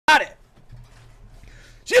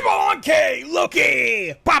Siphonaloki,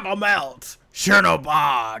 Loki, Papamelt,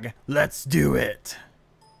 Chernobog. Let's do it.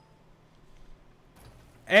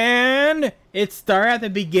 And it started at the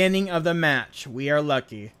beginning of the match. We are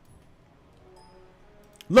lucky.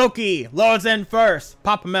 Loki loads in first.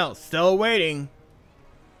 Papamelt still waiting.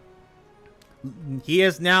 He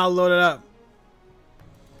is now loaded up.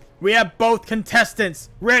 We have both contestants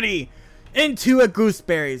ready. Into a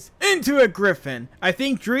Gooseberries. Into a Griffin. I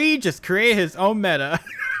think Dree just created his own meta.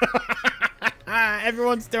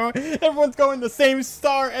 Everyone's going the same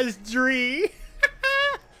star as Dree.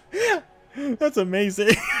 That's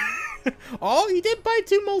amazing. Oh, he did buy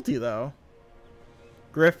 2 multi though.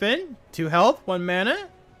 Griffin, 2 health, 1 mana.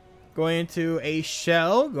 Going into a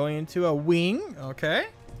shell, going into a wing. Okay.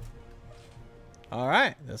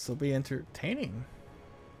 Alright, this will be entertaining.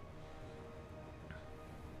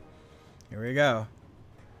 Here we go.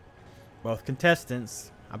 Both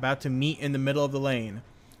contestants about to meet in the middle of the lane.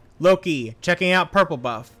 Loki checking out purple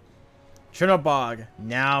buff. Chernobog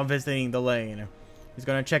now visiting the lane. He's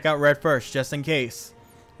going to check out red first just in case.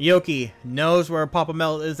 Ioki knows where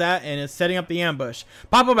Papamelt is at and is setting up the ambush.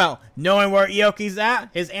 Papamelt knowing where Ioki's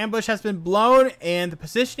at. His ambush has been blown and the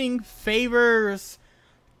positioning favors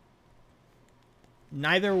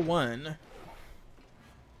neither one.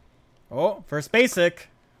 Oh, first basic.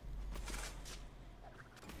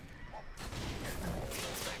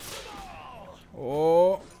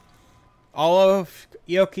 Oh, all of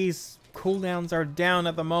Ioki's cooldowns are down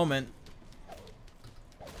at the moment.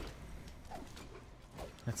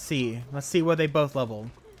 Let's see what they both leveled.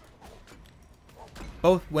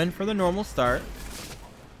 Both went for the normal start.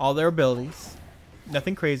 All their abilities.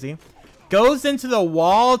 Nothing crazy. Goes into the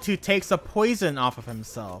wall to take some poison off of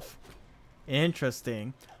himself.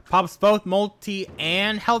 Interesting. Pops both multi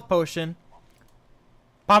and health potion.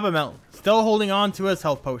 Papamelt still holding on to his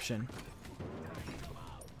health potion.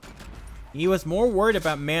 He was more worried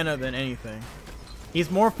about mana than anything. He's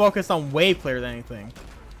more focused on wave clear than anything.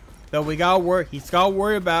 Though he's got to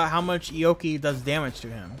worry about how much Ioki does damage to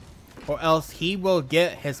him. Or else he will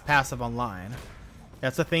get his passive online.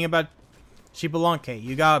 That's the thing about Siphonaloki.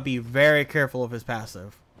 You gotta be very careful of his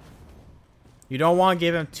passive. You don't want to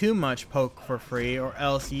give him too much poke for free, or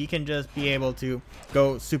else he can just be able to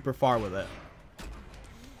go super far with it.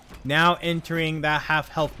 Now entering that half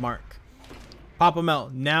health mark.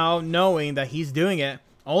 Papamelt, now knowing that he's doing it,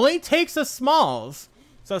 only takes the smalls.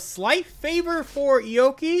 It's a slight favor for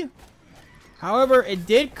Ioki. However, it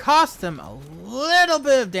did cost him a little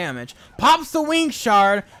bit of damage. Pops the wing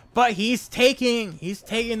shard, but he's taking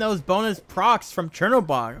those bonus procs from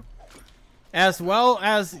Chernobog. As well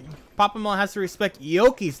as Papamelt has to respect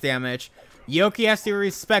Ioki's damage. Ioki has to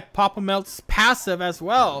respect Papamelt's passive as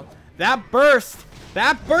well. That burst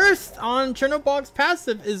on Chernobog's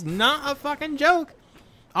passive is not a fucking joke.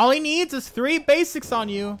 All he needs is 3 basics on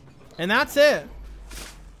you, and that's it.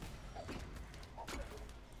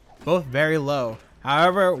 Both very low.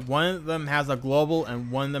 However, one of them has a global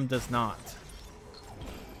and one of them does not.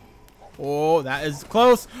 Oh, that is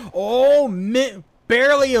close. Oh,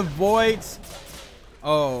 barely avoids.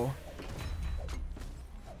 Oh.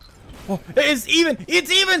 Oh, it's even.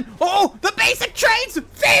 It's even. Oh, the basic traits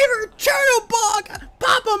favor Chernobog.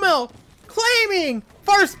 Papamelt claiming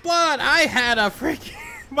first blood. I had a freaking.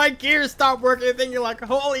 My gears stopped working, thinking like,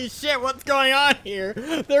 holy shit, what's going on here?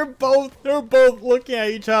 They're both looking at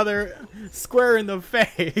each other square in the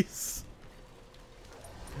face.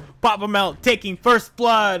 Papamelt taking first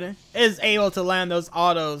blood is able to land those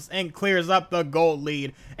autos and clears up the gold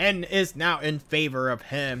lead and is now in favor of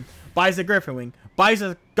him. Buys a Griffin Wing, buys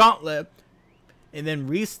a Gauntlet, and then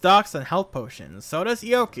restocks on health potions. So does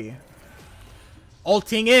Ioki.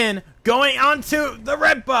 Ulting in, going onto the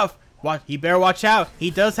red buff. He better watch out. He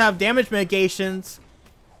does have damage mitigations.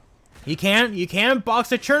 You can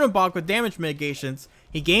box a Chernobog with damage mitigations.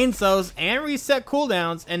 He gains those and reset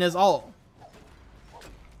cooldowns in his ult.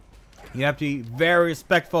 You have to be very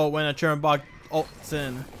respectful when a Chernobog ults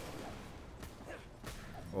in.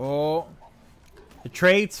 Oh, the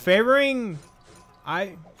traits favoring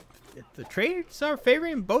the traits are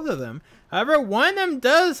favoring both of them. However, one of them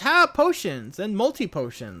does have potions and multi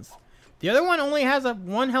potions. The other one only has a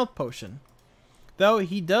 1 health potion. Though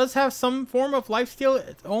he does have some form of lifesteal.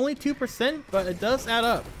 It's only 2%, but it does add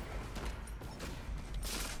up.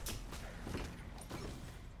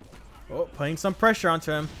 Oh, putting some pressure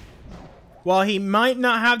onto him. While he might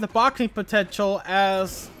not have the boxing potential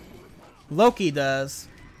as Loki does,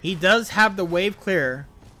 he does have the wave clear.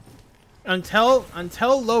 Until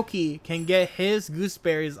Loki can get his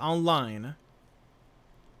gooseberries online,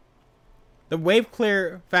 the wave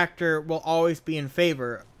clear factor will always be in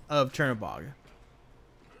favor of Chernobog.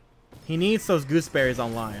 He needs those gooseberries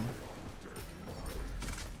online.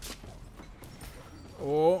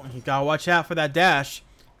 Oh, you gotta watch out for that dash.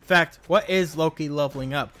 In fact, what is Loki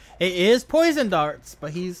leveling up? It is poison darts,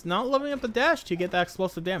 but he's not leveling up the dash to get that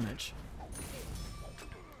explosive damage.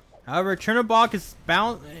 However, Chernobog is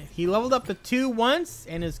bound. He leveled up the 2 once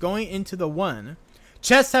and is going into the 1.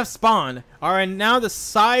 Chests have spawned. Are now the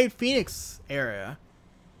side Phoenix area.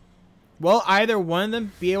 Will either one of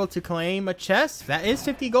them be able to claim a chest? That is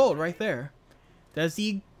 50 gold right there. Does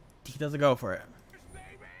he? He doesn't go for it.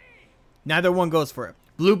 Neither one goes for it.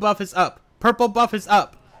 Blue buff is up. Purple buff is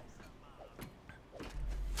up.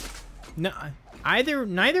 No,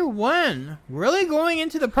 neither one really going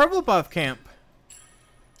into the purple buff camp.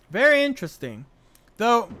 Very interesting.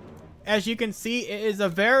 Though, as you can see, it is a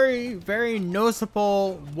very, very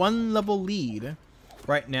noticeable 1 level lead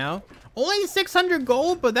right now. Only 600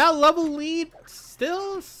 gold, but that level lead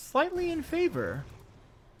still slightly in favor.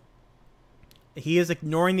 He is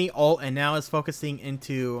ignoring the ult and now is focusing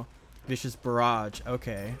into Vicious Barrage.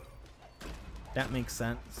 Okay. That makes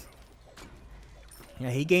sense. Yeah,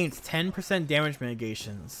 he gains 10% damage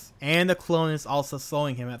mitigations. And the clone is also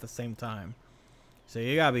slowing him at the same time. So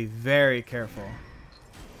you gotta be very careful.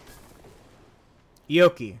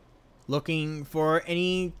 Ioki, looking for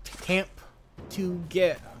any camp to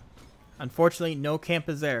get. Unfortunately, no camp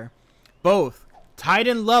is there. Both tied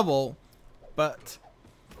in level, but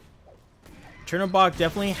Chernobog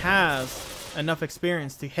definitely has enough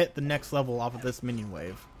experience to hit the next level off of this minion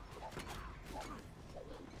wave.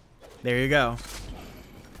 There you go.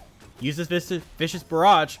 Uses Vicious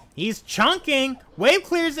Barrage. He's chunking. Wave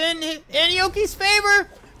clears in Ioki's favor.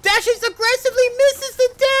 Dashes aggressively, misses the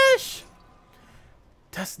dash.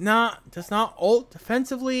 Does not ult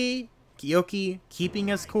defensively. Ioki keeping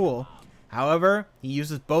his cool. However, he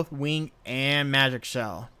uses both Wing and Magic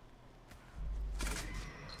Shell.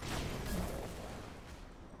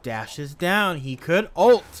 Dashes down. He could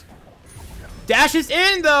ult. Dashes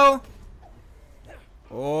in though.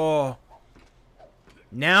 Oh.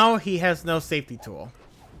 Now he has no safety tool.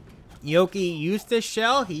 Ioki used his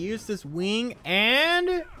shell, he used his wing,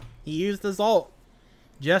 and he used his ult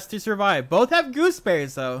just to survive. Both have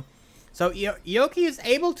gooseberries though. So Ioki is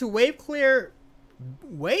able to wave clear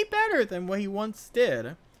way better than what he once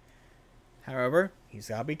did. However, he's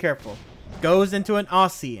gotta be careful. Goes into an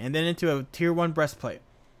Aussie and then into a tier 1 breastplate.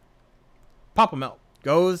 Papamelt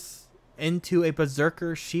goes into a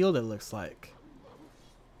Berserker shield, it looks like.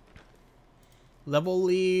 Level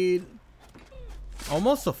lead.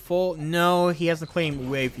 Almost a full. No, he hasn't claimed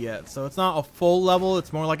wave yet. So it's not a full level.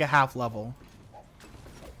 It's more like a half level.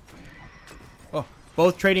 Oh,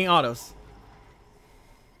 both trading autos.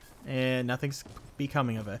 And nothing's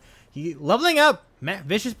becoming of it. He leveling up.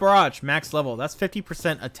 Vicious Barrage, max level. That's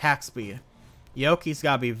 50% attack speed. Ioki's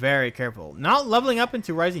got to be very careful. Not leveling up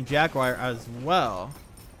into Rising Jaguar as well.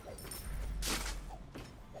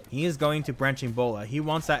 He is going to Branching Bola. He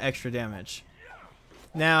wants that extra damage.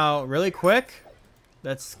 Now, really quick,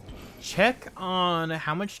 let's check on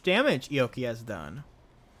how much damage Ioki has done.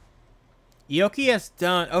 Ioki has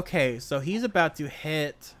done... Okay, so he's about to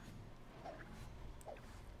hit...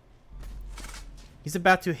 He's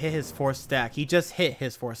about to hit his 4th stack. He just hit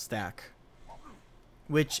his 4th stack.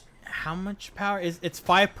 Which, how much power is... It's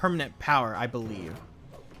 5 permanent power, I believe.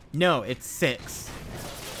 No, it's 6.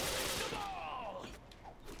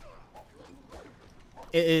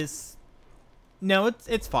 It is... No,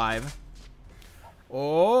 it's 5.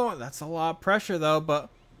 Oh, that's a lot of pressure though, but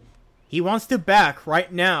he wants to back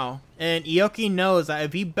right now. And Ioki knows that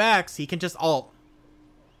if he backs, he can just ult.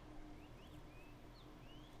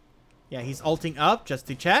 Yeah, he's ulting up just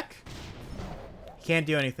to check. He can't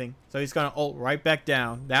do anything. So he's gonna ult right back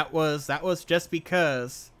down. That was just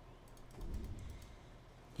because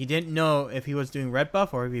he didn't know if he was doing red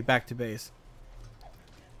buff or if he back to base.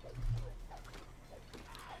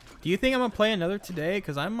 Do you think I'm going to play another today?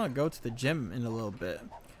 Because I'm going to go to the gym in a little bit.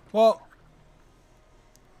 Well,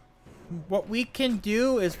 what we can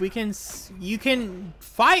do is you can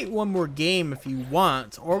fight one more game if you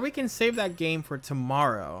want. Or we can save that game for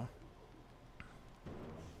tomorrow.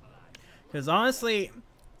 Because honestly,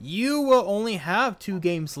 you will only have 2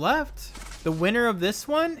 games left. The winner of this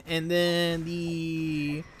one and then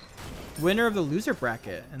the winner of the loser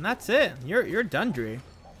bracket. And that's it. You're done, Dre.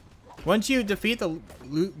 Once you defeat the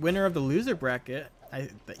winner of the loser bracket,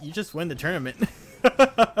 you just win the tournament.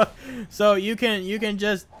 So you can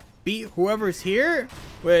just beat whoever's here,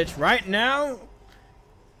 which right now,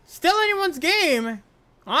 still anyone's game.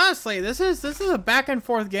 Honestly, this is a back and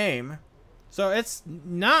forth game, so it's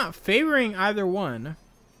not favoring either one.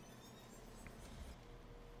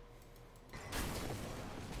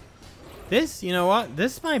 This, you know what?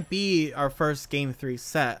 This might be our first game 3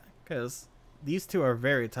 set, because these two are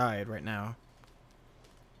very tied right now.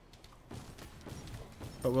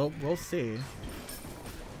 But we'll see.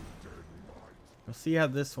 We'll see how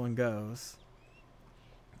this one goes.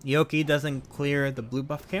 Ioki doesn't clear the blue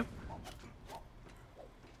buff camp.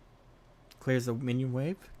 Clears the minion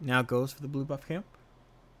wave. Now goes for the blue buff camp.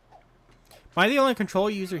 Am I the only controller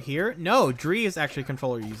user here? No, Dree is actually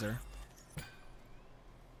controller user.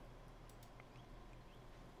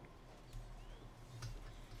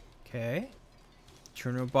 Okay.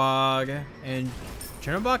 Chernobog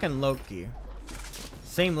and Loki.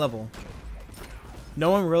 Same level. No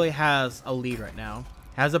one really has a lead right now.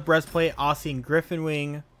 Has a breastplate, Aussie and Griffin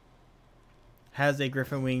Wing. Has a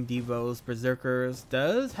Griffin Wing, Devos, Berserkers.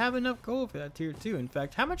 Does have enough gold for that tier 2. In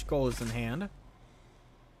fact, how much gold is in hand?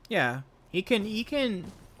 Yeah. He can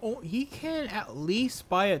at least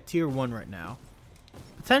buy a tier 1 right now.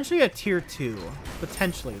 Potentially a tier 2.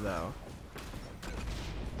 Potentially though.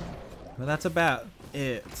 But that's about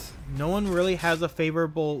it. No one really has a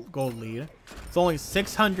favorable gold lead. It's only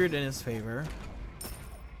 600 in his favor.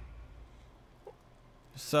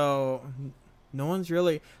 So no one's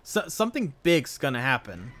really... something big's gonna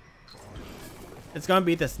happen. It's gonna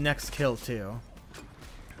be this next kill too.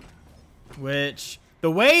 Which,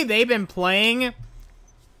 the way they've been playing,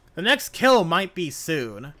 the next kill might be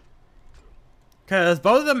soon. Because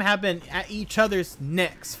both of them have been at each other's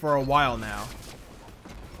necks for a while now.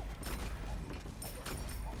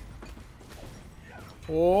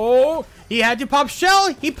 Oh, he had to pop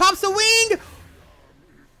shell. He pops a wing.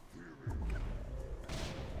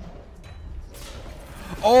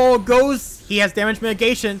 Oh, goes. He has damage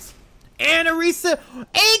mitigations. And Arisa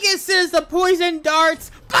Aegis's the poison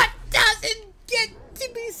darts, but doesn't get to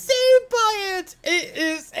be saved by it. It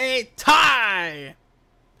is a tie.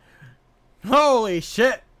 Holy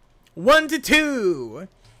shit. 1-2.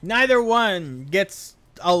 Neither one gets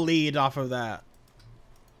a lead off of that.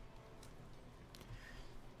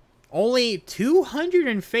 Only 200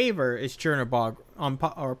 in favor is Chernobog on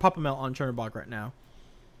Papamelt on Chernobog right now.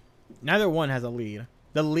 Neither one has a lead.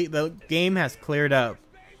 The game has cleared up.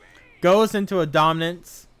 Goes into a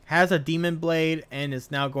dominance, has a demon blade, and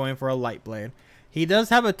is now going for a light blade. He does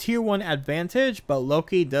have a tier 1 advantage, but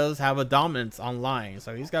Loki does have a dominance online,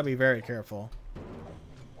 so he's got to be very careful.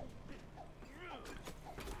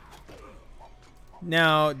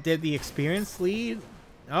 Now, did the experience lead?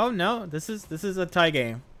 Oh no, this is a tie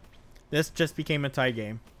game. This just became a tie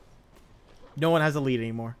game. No one has a lead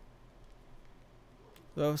anymore.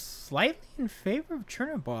 Though slightly in favor of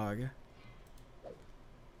Chernobog.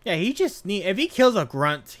 Yeah, he just need, if he kills a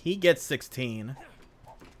grunt, he gets 16.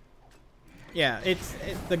 Yeah, it's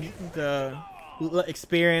the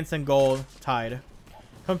experience and gold tied.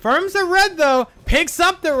 Confirms the red though. Picks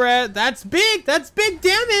up the red. That's big. That's big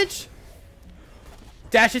damage.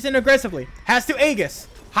 Dashes in aggressively. Has to Aegis.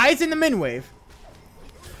 Hides in the min wave.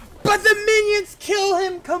 But the minions kill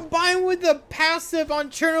him, combined with the passive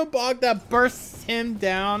on Chernobog that bursts him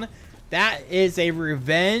down. That is a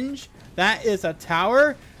revenge. That is a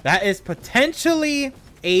tower. That is potentially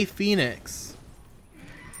a Phoenix.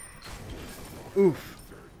 Oof.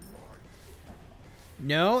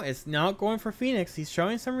 No, it's not going for Phoenix. He's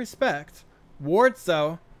showing some respect. Wards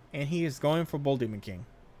though, and he is going for Bull Demon King.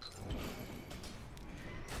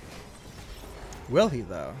 Will he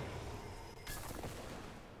though?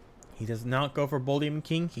 He does not go for Bull Demon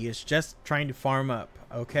King. He is just trying to farm up.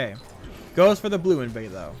 Okay. Goes for the blue invade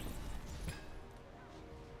though.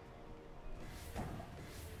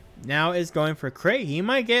 Now is going for Cray. He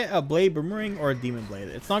might get a Blade Boomerang or a Demon Blade.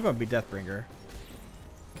 It's not going to be Deathbringer.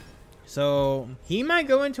 So he might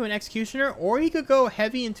go into an Executioner, or he could go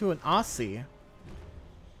heavy into an Aussie.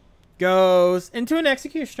 Goes into an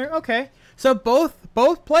Executioner. Okay. So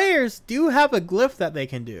both players do have a glyph that they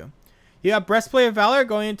can do. You got Breastplate of Valor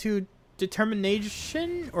going into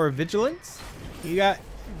Determination or Vigilance. You got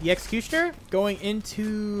the Executioner going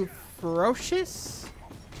into Ferocious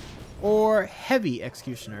or Heavy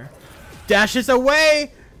Executioner. Dashes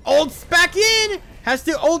away. Ults back in. Has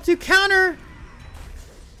to ult to counter.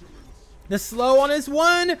 The slow on his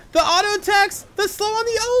 1. The auto text. The slow on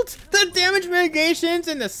the ult. The damage mitigations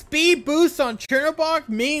and the speed boost on Chernobog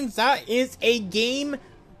means that is a game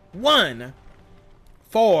 1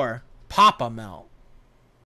 for Papamelt.